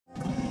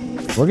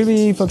We're gonna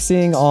be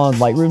focusing on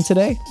Lightroom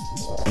today,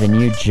 the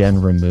new Gen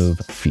Remove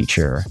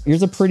feature.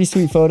 Here's a pretty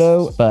sweet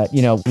photo, but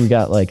you know, we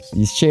got like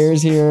these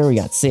chairs here, we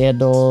got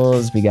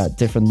sandals, we got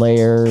different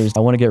layers. I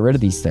wanna get rid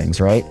of these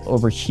things, right?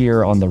 Over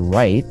here on the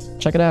right,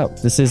 check it out.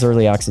 This is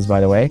early access, by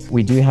the way.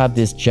 We do have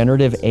this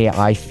generative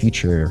AI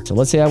feature. So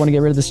let's say I wanna get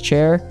rid of this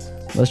chair.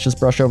 Let's just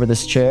brush over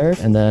this chair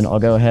and then I'll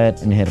go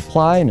ahead and hit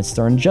apply and it's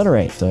starting to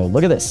generate. So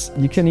look at this.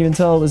 You couldn't even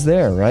tell it was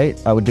there,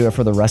 right? I would do it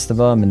for the rest of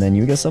them and then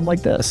you get something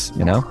like this,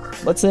 you know?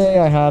 Let's say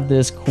I have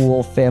this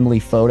cool family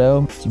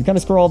photo. So you kind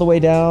of scroll all the way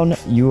down,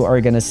 you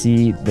are gonna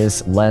see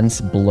this lens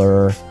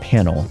blur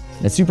panel.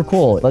 It's super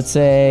cool. Let's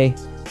say,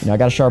 you know, I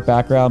got a sharp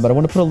background, but I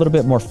want to put a little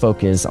bit more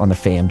focus on the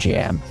fam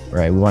jam,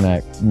 right? We want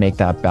to make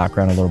that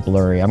background a little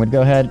blurry. I'm going to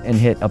go ahead and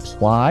hit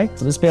apply.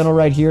 So this panel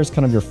right here is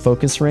kind of your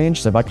focus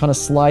range. So if I kind of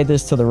slide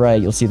this to the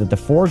right, you'll see that the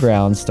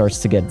foreground starts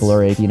to get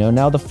blurry. You know,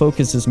 now the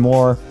focus is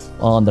more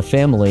on the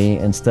family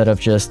instead of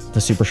just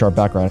the super sharp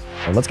background.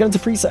 So let's get into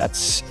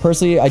presets.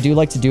 Personally, I do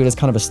like to do it as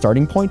kind of a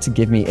starting point to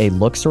give me a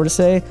look, sort of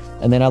say,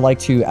 and then I like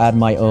to add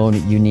my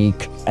own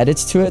unique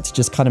edits to it to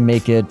just kind of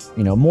make it,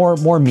 you know,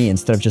 more me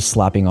instead of just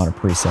slapping on a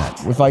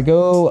preset. If I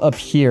go up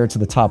here to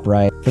the top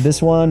right, for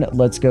this one,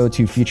 let's go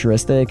to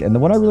futuristic. And the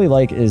one I really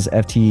like is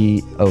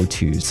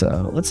FT02.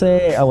 So let's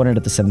say I want it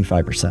at the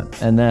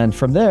 75%. And then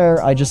from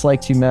there, I just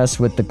like to mess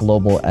with the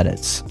global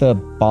edits. The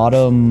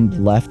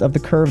bottom left of the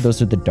curve,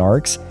 those are the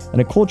darks. And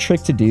a cool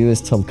trick to do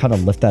is to kind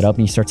of lift that up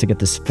and you start to get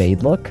this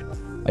fade look.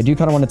 I do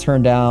kind of want to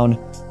turn down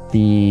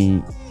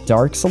the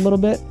darks a little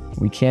bit.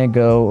 We can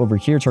go over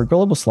here to our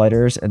global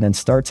sliders and then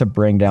start to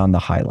bring down the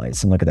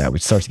highlights. And look at that, we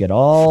start to get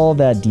all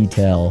that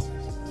detail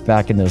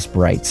back in those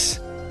brights.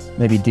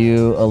 Maybe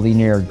do a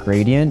linear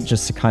gradient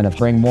just to kind of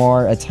bring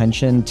more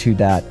attention to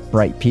that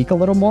bright peak a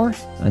little more.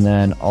 And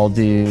then I'll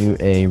do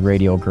a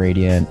radial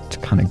gradient to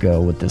kind of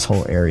go with this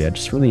whole area,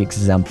 just really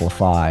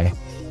exemplify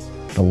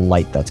the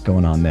light that's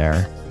going on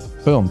there.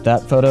 Boom,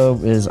 that photo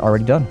is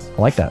already done.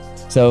 I like that.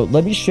 So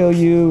let me show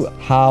you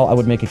how I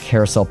would make a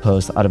carousel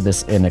post out of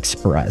this in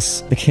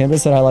Express. The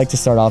canvas that I like to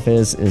start off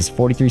is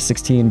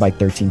 4316 by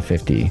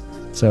 1350.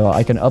 So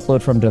I can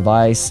upload from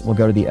device, we'll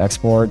go to the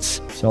exports.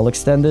 So I'll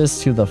extend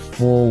this to the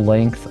full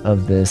length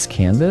of this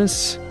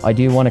canvas. I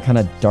do want to kind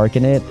of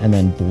darken it and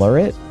then blur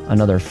it.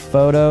 Another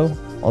photo.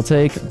 I'll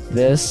take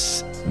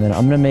this and then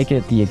I'm going to make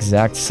it the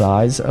exact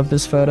size of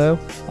this photo.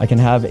 I can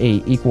have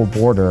a equal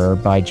border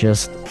by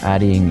just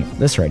adding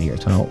this right here.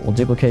 So we'll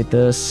duplicate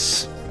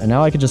this and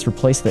now I can just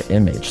replace the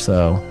image.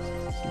 So,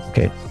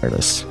 okay, there it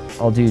is.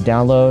 I'll do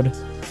download.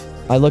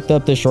 I looked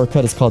up this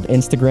shortcut. It's called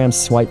Instagram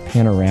Swipe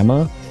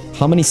Panorama.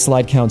 How many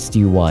slide counts do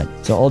you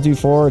want? So I'll do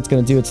 4, it's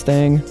gonna do its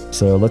thing.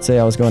 So let's say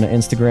I was going to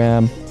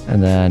Instagram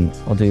and then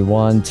I'll do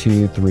 1,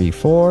 2, 3,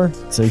 4.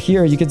 So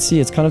here you can see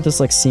it's kind of this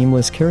like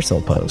seamless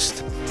carousel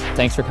post.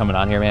 Thanks for coming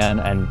on here, man,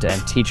 and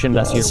teaching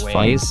us your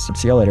ways. Fun.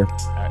 See you later.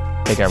 All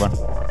right. Take care,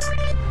 everyone.